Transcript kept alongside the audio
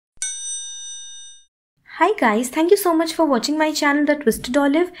Hi guys, thank you so much for watching my channel the twisted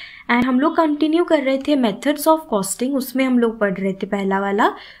olive. And हम लोग continue कर रहे थे मेथड्स ऑफ कॉस्टिंग। उसमें हम लोग पढ़ रहे थे पहला वाला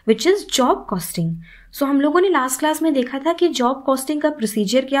विच इज़ जॉब कॉस्टिंग। सो हम लोगों ने लास्ट क्लास में देखा था कि जॉब कॉस्टिंग का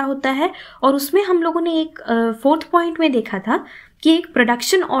प्रोसीजर क्या होता है, और उसमें हम लोगों ने एक फोर्थ पॉइंट में देखा था कि एक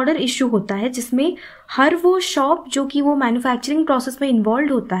प्रोडक्शन ऑर्डर इशू होता है जिसमें हर वो शॉप जो कि वो मैन्युफैक्चरिंग प्रोसेस में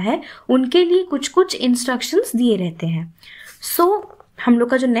इन्वॉल्व होता है उनके लिए कुछ कुछ इंस्ट्रक्शंस दिए रहते हैं। सो हम लोग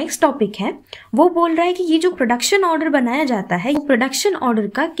का जो नेक्स्ट टॉपिक है वो बोल रहा है कि ये जो प्रोडक्शन ऑर्डर बनाया जाता है, वो प्रोडक्शन ऑर्डर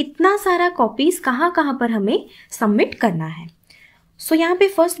का कितना सारा कॉपीज कहाँ कहाँ पर हमें सबमिट करना है। सो यहाँ पे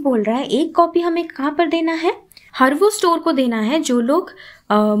फर्स्ट बोल रहा है एक कॉपी हमें कहाँ पर देना है, हर वो स्टोर को देना है जो लोग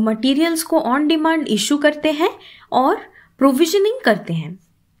मटेरियल्स को ऑन डिमांड इशू करते हैं और प्रोविजनिंग करते हैं।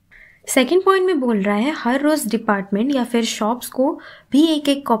 सेकेंड पॉइंट में बोल रहा है हर रोज डिपार्टमेंट या फिर शॉप्स को भी एक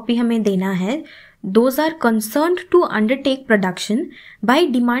एक कॉपी हमें देना है। Those are concerned to undertake production by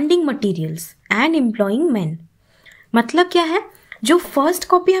demanding materials and employing men। मतलब क्या है, जो फर्स्ट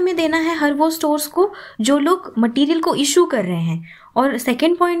कॉपी हमें देना है हर वो स्टोर्स को जो लोग मटेरियल को इशू कर रहे हैं, और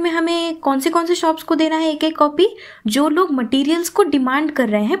सेकेंड पॉइंट में हमें कौन से शॉप्स को देना है एक एक कॉपी जो लोग मटेरियल्स को डिमांड कर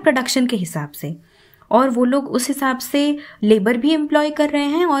रहे हैं प्रोडक्शन के हिसाब से, और वो लोग उस हिसाब से लेबर भी एम्प्लॉय कर रहे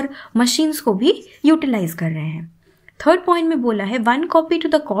हैं और मशीन्स को भी यूटिलाइज कर रहे हैं। थर्ड पॉइंट में बोला है 1 copy to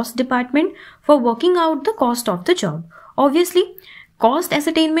the cost department for working out the cost of the job. Obviously cost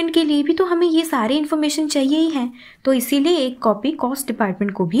एसेटेनमेंट के लिए भी तो हमें ये सारे इन्फॉर्मेशन चाहिए ही है, तो इसीलिए एक कॉपी कॉस्ट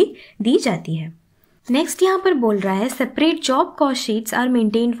डिपार्टमेंट को भी दी जाती है। नेक्स्ट यहाँ पर बोल रहा है separate job cost sheets are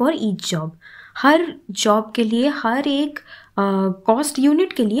maintained for each job. Her job के लिए, हर एक कॉस्ट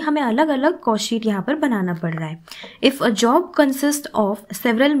यूनिट के लिए हमें अलग अलग कॉस्ट शीट यहाँ पर बनाना पड़ रहा है। If a job consist of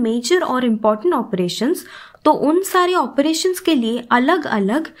several major और इम्पॉर्टेंट ऑपरेशंस, तो उन सारे ऑपरेशंस के लिए अलग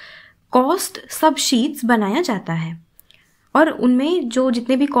अलग कॉस्ट सब शीट्स बनाया जाता है और उनमें जो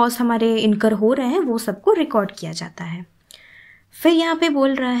जितने भी कॉस्ट हमारे इनकर हो रहे हैं वो सबको रिकॉर्ड किया जाता है। फिर यहाँ पे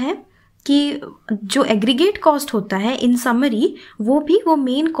बोल रहा है कि जो एग्रीगेट कॉस्ट होता है इन समरी वो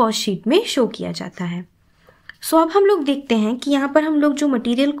मेन कॉस्ट शीट में शो किया जाता है। सो अब हम लोग देखते हैं कि यहाँ पर हम लोग जो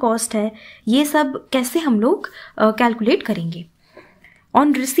मटेरियल कॉस्ट है ये सब कैसे हम लोग कैलकुलेट करेंगे।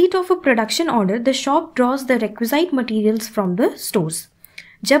 On receipt of a production order, the shop draws the requisite materials from the stores।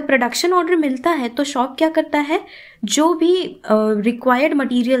 जब प्रोडक्शन ऑर्डर मिलता है तो शॉप क्या करता है, जो भी रिक्वायर्ड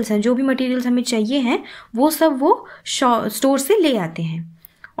मटेरियल्स हैं, जो भी मटेरियल्स हमें चाहिए हैं वो सब वो स्टोर से ले आते हैं,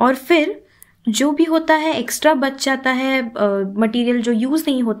 और फिर जो भी होता है एक्स्ट्रा बच जाता है मटेरियल जो यूज़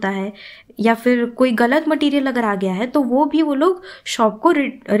नहीं होता है या फिर कोई गलत मटेरियल अगर आ गया है तो वो भी वो लोग शॉप को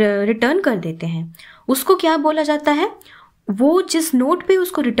रिटर्न कर देते हैं। उसको क्या बोला जाता है, वो जिस नोट पे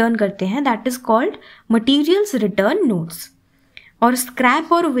उसको रिटर्न करते हैं that is called materials return notes. और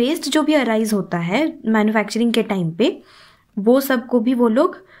स्क्रैप और वेस्ट जो भी अराइज होता है मैन्युफैक्चरिंग के टाइम पे वो सब को भी वो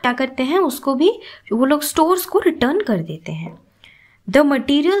लोग क्या करते हैं, उसको भी वो लोग स्टोर्स को रिटर्न कर देते हैं। The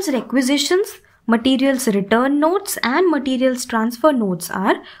materials रिक्विजिशंस, materials return notes and materials transfer notes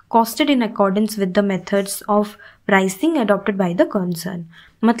are costed in accordance with the methods of pricing adopted by the concern.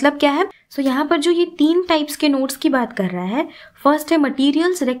 मतलब क्या है, सो यहाँ पर जो ये 3 टाइप्स के नोट्स की बात कर रहा है, फर्स्ट है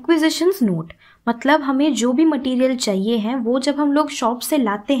मटीरियल्स रिक्विजिशंस नोट। मतलब हमें जो भी मटेरियल चाहिए है वो जब हम लोग शॉप से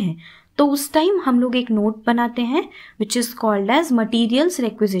लाते हैं तो उस टाइम हम लोग एक नोट बनाते हैं which is called as materials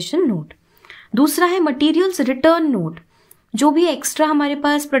requisition note. दूसरा है मटीरियल्स रिटर्न नोट। जो भी एक्स्ट्रा हमारे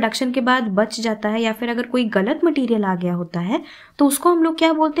पास प्रोडक्शन के बाद बच जाता है या फिर अगर कोई गलत मटेरियल आ गया होता है तो उसको हम लोग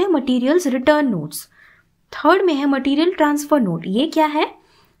क्या बोलते हैं, मटीरियल्स रिटर्न नोट्स। थर्ड में है मटीरियल ट्रांसफर नोट। ये क्या है,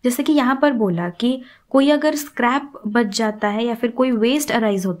 जैसे कि यहाँ पर बोला कि कोई अगर स्क्रैप बच जाता है या फिर कोई वेस्ट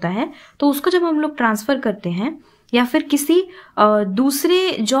अराइज होता है तो उसको जब हम लोग ट्रांसफ़र करते हैं या फिर किसी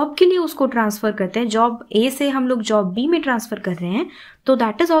दूसरे जॉब के लिए उसको ट्रांसफ़र करते हैं, जॉब ए से हम लोग जॉब बी में ट्रांसफ़र कर रहे हैं, तो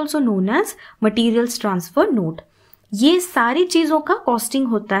that is also known as materials transfer note. ये सारी चीज़ों का कॉस्टिंग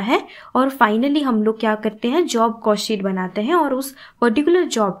होता है और फाइनली हम लोग क्या करते हैं, जॉब कॉस्ट शीट बनाते हैं और उस पर्टिकुलर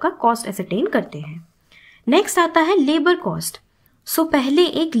जॉब का कॉस्ट एसेटेन करते हैं। नेक्स्ट आता है लेबर कॉस्ट। सो पहले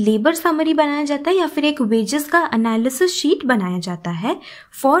एक लेबर समरी बनाया जाता है या फिर एक वेजेस का एनालिसिस शीट बनाया जाता है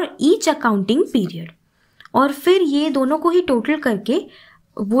फॉर ईच अकाउंटिंग पीरियड, और फिर ये दोनों को ही टोटल करके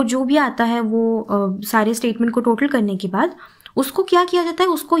वो जो भी आता है वो सारे स्टेटमेंट को टोटल करने के बाद उसको क्या किया जाता है,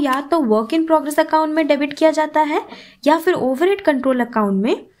 उसको या तो वर्क इन प्रोग्रेस अकाउंट में डेबिट किया जाता है या फिर ओवरहेड कंट्रोल अकाउंट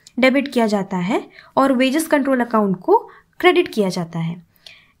में डेबिट किया जाता है और वेजेस कंट्रोल अकाउंट को क्रेडिट किया जाता है।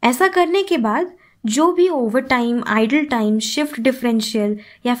 ऐसा करने के बाद जो भी over time, idle time, shift differential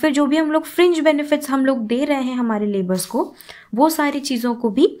या फिर जो भी हम लोग फ्रिंज बेनिफिट्स हम लोग दे रहे हैं हमारे लेबर्स को, वो सारी चीज़ों को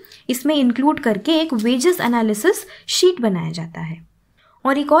भी इसमें इंक्लूड करके एक वेजेस एनालिसिस शीट बनाया जाता है।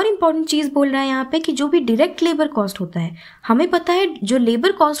 और एक और इम्पॉर्टेंट चीज़ बोल रहा है यहाँ पे कि जो भी डायरेक्ट लेबर कॉस्ट होता है, हमें पता है जो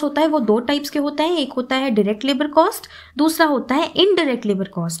लेबर कॉस्ट होता है वो 2 टाइप्स के होता है। एक होता है डायरेक्ट लेबर कॉस्ट, दूसरा होता है इनडायरेक्ट लेबर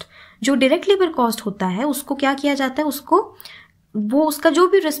कॉस्ट। जो डायरेक्ट लेबर कॉस्ट होता है उसको क्या किया जाता है, उसका जो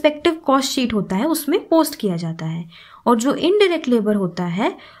भी रिस्पेक्टिव कॉस्ट शीट होता है उसमें पोस्ट किया जाता है। और जो इनडायरेक्ट लेबर होता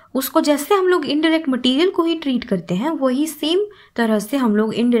है उसको जैसे हम लोग इनडायरेक्ट मटेरियल को ही ट्रीट करते हैं वही सेम तरह से हम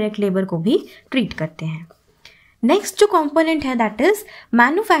लोग इनडायरेक्ट लेबर को भी ट्रीट करते हैं। नेक्स्ट जो कंपोनेंट है दैट इज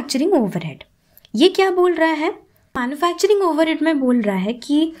मैन्युफैक्चरिंग ओवरहेड। ये क्या बोल रहा है? मैन्युफैक्चरिंग ओवरहेड में बोल रहा है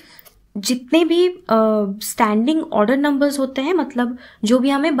कि जितने भी स्टैंडिंग ऑर्डर नंबर्स होते हैं, मतलब जो भी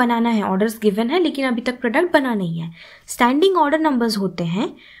हमें बनाना है, ऑर्डर्स गिवन है लेकिन अभी तक प्रोडक्ट बना नहीं है, स्टैंडिंग ऑर्डर नंबर्स होते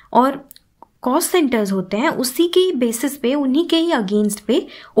हैं और कॉस्ट सेंटर्स होते हैं, उसी के बेसिस पे, उन्हीं के ही अगेंस्ट पे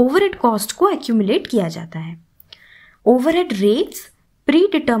ओवरहेड कॉस्ट को एक्यूमुलेट किया जाता है। ओवरहेड रेट्स प्री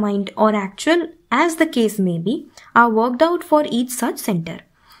डिटरमाइंड और एक्चुअल एज द केस में B are worked out for each such centre.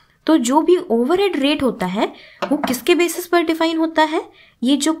 तो जो भी ओवरहेड रेट होता है वो किसके बेसिस पर डिफाइन होता है?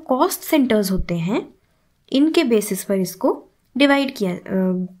 ये जो कॉस्ट सेंटर्स होते हैं इनके बेसिस पर इसको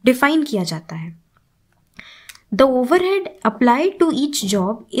डिफाइन किया जाता है। The overhead applied to each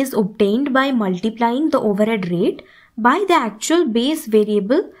job is obtained by multiplying the overhead rate by the actual base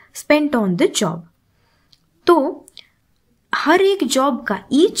variable spent on the job. तो हर एक जॉब का,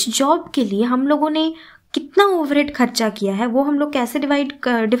 ईच जॉब के लिए हम लोगों ने कितना ओवरहेड खर्चा किया है वो हम लोग कैसे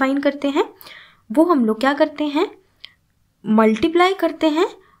डिफाइन करते हैं? वो हम लोग क्या करते हैं, मल्टीप्लाई करते हैं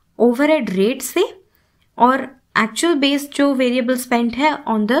ओवरहेड रेट से और एक्चुअल बेस जो वेरिएबल स्पेंट है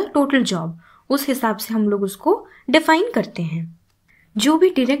ऑन द टोटल जॉब, उस हिसाब से हम लोग उसको डिफाइन करते हैं। जो भी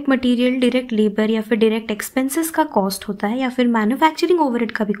डायरेक्ट मटेरियल, डायरेक्ट लेबर या फिर डायरेक्ट एक्सपेंसेस का कॉस्ट होता है या फिर मैन्युफैक्चरिंग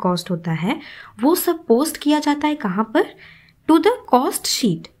ओवरहेड का भी कॉस्ट होता है, वो सब पोस्ट किया जाता है कहाँ पर? To the cost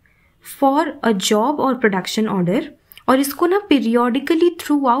sheet for a job और प्रोडक्शन ऑर्डर। और इसको ना periodically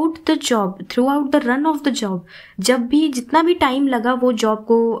through out the run of the job, जब भी जितना भी टाइम लगा वो जॉब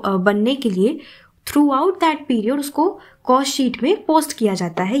को बनने के लिए, थ्रू आउट दैट पीरियड उसको कॉस्ट शीट में पोस्ट किया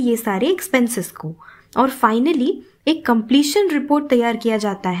जाता है ये सारे एक्सपेंसेस को। और फाइनली एक कंप्लीशन रिपोर्ट तैयार किया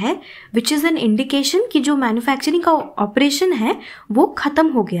जाता है विच इज़ एन इंडिकेशन कि जो मैन्युफैक्चरिंग का ऑपरेशन है वो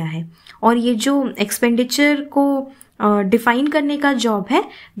खत्म हो गया है और ये जो एक्सपेंडिचर को डिफाइन करने का जॉब है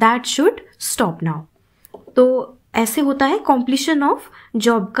दैट शुड स्टॉप नाउ। तो ऐसे होता है कंप्लीशन ऑफ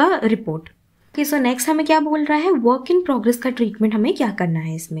जॉब का रिपोर्ट। ओके, सो नेक्स्ट हमें क्या बोल रहा है? वर्क इन प्रोग्रेस का ट्रीटमेंट हमें क्या करना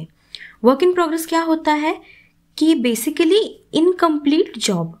है इसमें। वर्क इन प्रोग्रेस क्या होता है कि बेसिकली इनकम्प्लीट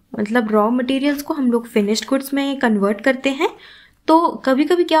जॉब, मतलब रॉ मटेरियल्स को हम लोग फिनिश्ड गुड्स में कन्वर्ट करते हैं। तो कभी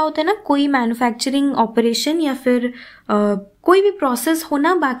कभी क्या होता है ना, कोई मैन्युफैक्चरिंग ऑपरेशन या फिर कोई भी प्रोसेस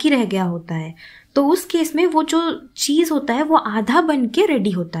होना बाकी रह गया होता है, तो उस केस में वो जो चीज़ होता है वो आधा बन के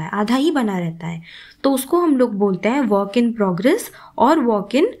रेडी होता है, आधा ही बना रहता है, तो उसको हम लोग बोलते हैं वर्क इन प्रोग्रेस और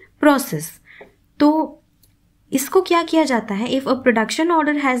वर्क इन प्रोसेस। तो इसको क्या किया जाता है? If a production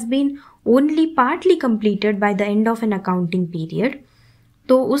order has been only partly completed by the end of an accounting period,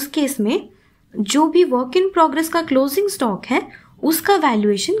 तो उस केस में जो भी वर्क इन प्रोग्रेस का क्लोजिंग स्टॉक है उसका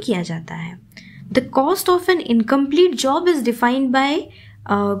वैल्यूएशन किया जाता है। The cost of N incomplete job is defined by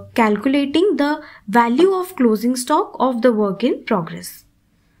calculating the value of closing stock of the work in progress.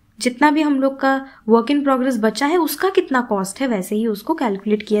 जितना भी हम लोग का वर्क इन प्रोग्रेस बचा है उसका कितना कॉस्ट है, वैसे ही उसको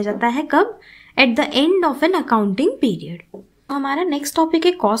कैलकुलेट किया जाता है। कब? At the end of an accounting period. हमारा नेक्स्ट टॉपिक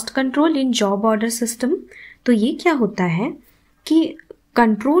है कॉस्ट कंट्रोल इन जॉब ऑर्डर सिस्टम। तो ये क्या होता है कि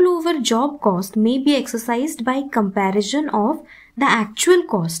कंट्रोल ओवर जॉब कॉस्ट में B exercised bye comparison of the actual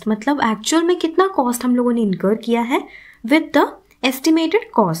cost, मतलब एक्चुअल में कितना कॉस्ट हम लोगों ने इनकर किया है with the estimated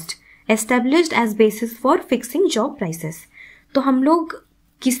cost established as basis for fixing job prices. तो हम लोग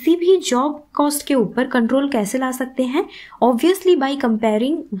किसी भी जॉब कॉस्ट के ऊपर कंट्रोल कैसे ला सकते हैं? Obviously by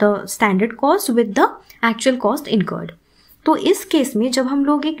comparing the standard cost with the actual cost incurred. तो इस केस में जब हम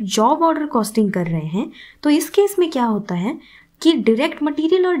लोग एक जॉब ऑर्डर कॉस्टिंग कर रहे हैं तो इस केस में क्या होता है कि डायरेक्ट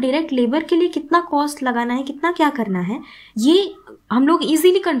मटेरियल और डायरेक्ट लेबर के लिए कितना कॉस्ट लगाना है, कितना क्या करना है, ये हम लोग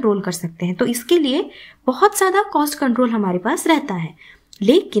इजीली कंट्रोल कर सकते हैं। तो इसके लिए बहुत ज़्यादा कॉस्ट कंट्रोल हमारे पास रहता है।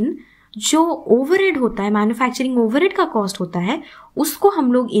 लेकिन जो ओवरहेड होता है, मैन्युफैक्चरिंग ओवरहेड का कॉस्ट होता है, उसको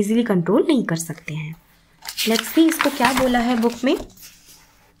हम लोग इजीली कंट्रोल नहीं कर सकते हैं। लेट्स सी इसको क्या बोला है बुक में।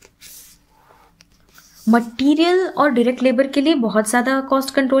 मटेरियल और डायरेक्ट लेबर के लिए बहुत ज़्यादा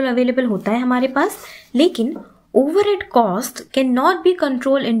कॉस्ट कंट्रोल अवेलेबल होता है हमारे पास, लेकिन overhead cost cannot be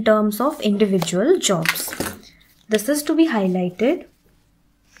controlled in terms of individual jobs. This is to be highlighted.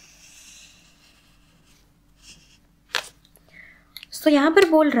 So यहाँ पर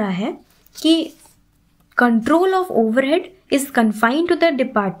बोल रहा है कि control of overhead is confined to the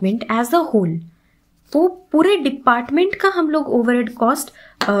department as a whole. वो पूरे डिपार्टमेंट का हम लोग ओवरहेड कॉस्ट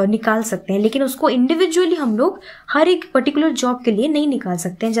निकाल सकते हैं, लेकिन उसको इंडिविजुअली हम लोग हर एक पर्टिकुलर जॉब के लिए नहीं निकाल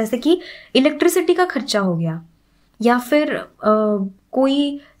सकते हैं। जैसे कि इलेक्ट्रिसिटी का खर्चा हो गया, या फिर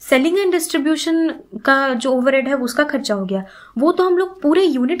कोई सेलिंग एंड डिस्ट्रीब्यूशन का जो ओवरहेड है उसका खर्चा हो गया, वो तो हम लोग पूरे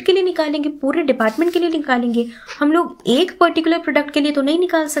यूनिट के लिए निकालेंगे, पूरे डिपार्टमेंट के लिए निकालेंगे। हम लोग एक पर्टिकुलर प्रोडक्ट के लिए तो नहीं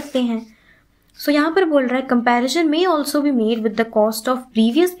निकाल सकते हैं। सो यहाँ पर बोल रहा है कंपैरिजन में also be made with the cost of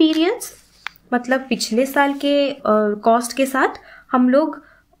previous periods, मतलब पिछले साल के कॉस्ट के साथ हम लोग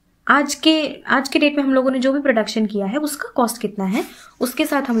आज के डेट में हम लोगों ने जो भी प्रोडक्शन किया है उसका कॉस्ट कितना है, उसके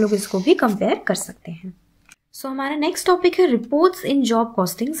साथ हम लोग इसको भी कंपेयर कर सकते हैं। सो हमारा नेक्स्ट टॉपिक है reports in job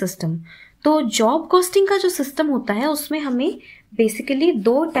costing system. तो जॉब कॉस्टिंग का जो सिस्टम होता है उसमें हमें बेसिकली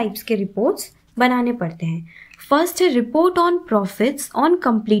 2 टाइप्स के रिपोर्ट्स बनाने पड़ते हैं। फर्स्ट है report on profits on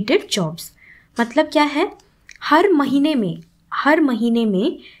completed jobs, मतलब क्या है, हर महीने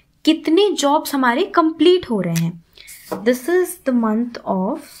में कितने जॉब्स हमारे कंप्लीट हो रहे हैं। This is the month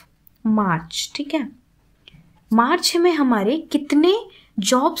of March, ठीक है। मार्च में हमारे कितने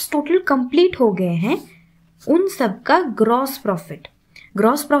जॉब्स टोटल कंप्लीट हो गए हैं, उन सब का ग्रॉस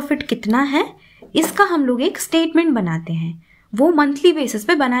प्रॉफिट कितना है, इसका हम लोग एक स्टेटमेंट बनाते हैं। वो मंथली बेसिस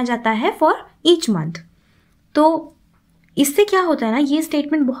पे बनाया जाता है फॉर ईच मंथ। तो इससे क्या होता है ना, ये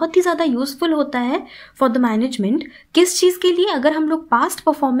स्टेटमेंट बहुत ही ज़्यादा यूजफुल होता है फॉर द मैनेजमेंट। किस चीज़ के लिए, अगर हम लोग पास्ट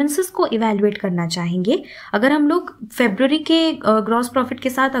परफॉर्मेंसेस को इवेलुएट करना चाहेंगे, अगर हम लोग फरवरी के ग्रॉस प्रॉफिट के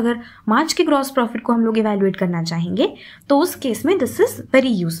साथ अगर मार्च के ग्रॉस प्रॉफिट को हम लोग इवेलुएट करना चाहेंगे, तो उस केस में दिस इज वेरी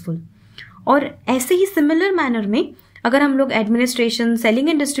यूजफुल। और ऐसे ही सिमिलर मैनर में अगर हम लोग administration, selling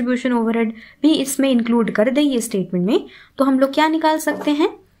and distribution overhead भी इसमें इंक्लूड कर दें ये स्टेटमेंट में, तो हम लोग क्या निकाल सकते हैं,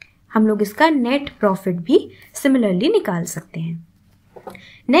 हम लोग इसका नेट प्रॉफिट भी सिमिलरली निकाल सकते हैं।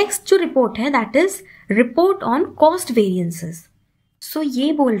 नेक्स्ट जो रिपोर्ट है that is report on cost variances. सो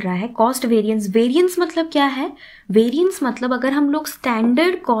ये बोल रहा है कॉस्ट वेरिएंस मतलब क्या है, वेरिएंस मतलब अगर हम लोग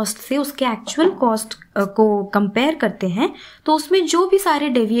स्टैंडर्ड कॉस्ट से उसके एक्चुअल कॉस्ट को कंपेयर करते हैं तो उसमें जो भी सारे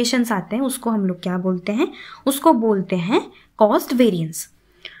डेविएशंस आते हैं उसको हम लोग क्या बोलते हैं, उसको बोलते हैं कॉस्ट वेरिएंस।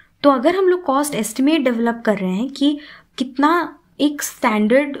 तो अगर हम लोग कॉस्ट एस्टिमेट डेवलप कर रहे हैं कि कितना एक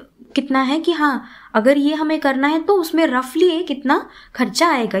स्टैंडर्ड कितना है कि हाँ अगर ये हमें करना है तो उसमें रफली कितना खर्चा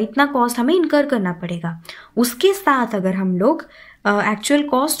आएगा, इतना कॉस्ट हमें इनकर करना पड़ेगा, उसके साथ अगर हम लोग एक्चुअल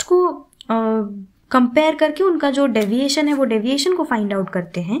कॉस्ट को कंपेयर करके उनका जो डेविएशन है वो डेविएशन को फाइंड आउट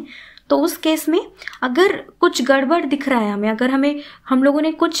करते हैं, तो उस केस में अगर कुछ गड़बड़ दिख रहा है हमें, अगर हम लोगों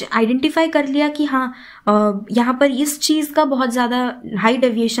ने कुछ आइडेंटिफाई कर लिया कि हाँ यहाँ पर इस चीज़ का बहुत ज़्यादा हाई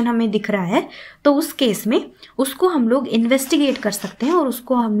डेविएशन हमें दिख रहा है, तो उस केस में उसको हम लोग इन्वेस्टिगेट कर सकते हैं और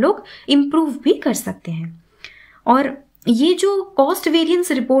उसको हम लोग इम्प्रूव भी कर सकते हैं। और ये जो कॉस्ट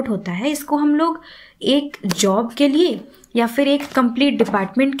वेरिएंस रिपोर्ट होता है इसको हम लोग एक जॉब के लिए या फिर एक कंप्लीट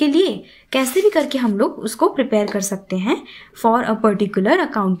डिपार्टमेंट के लिए कैसे भी करके हम लोग उसको प्रिपेयर कर सकते हैं for a particular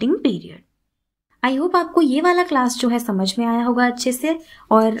accounting period. I hope आपको ये वाला क्लास जो है समझ में आया होगा अच्छे से।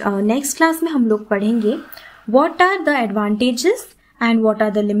 और नेक्स्ट क्लास में हम लोग पढ़ेंगे what are the advantages and what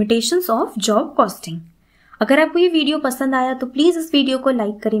are the limitations of job costing. अगर आपको ये वीडियो पसंद आया तो प्लीज़ इस वीडियो को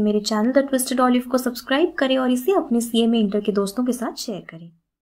लाइक करें, मेरे चैनल द ट्विस्टेड ऑलिव को सब्सक्राइब करें और इसे अपने CMA इंटर के दोस्तों के साथ शेयर करें।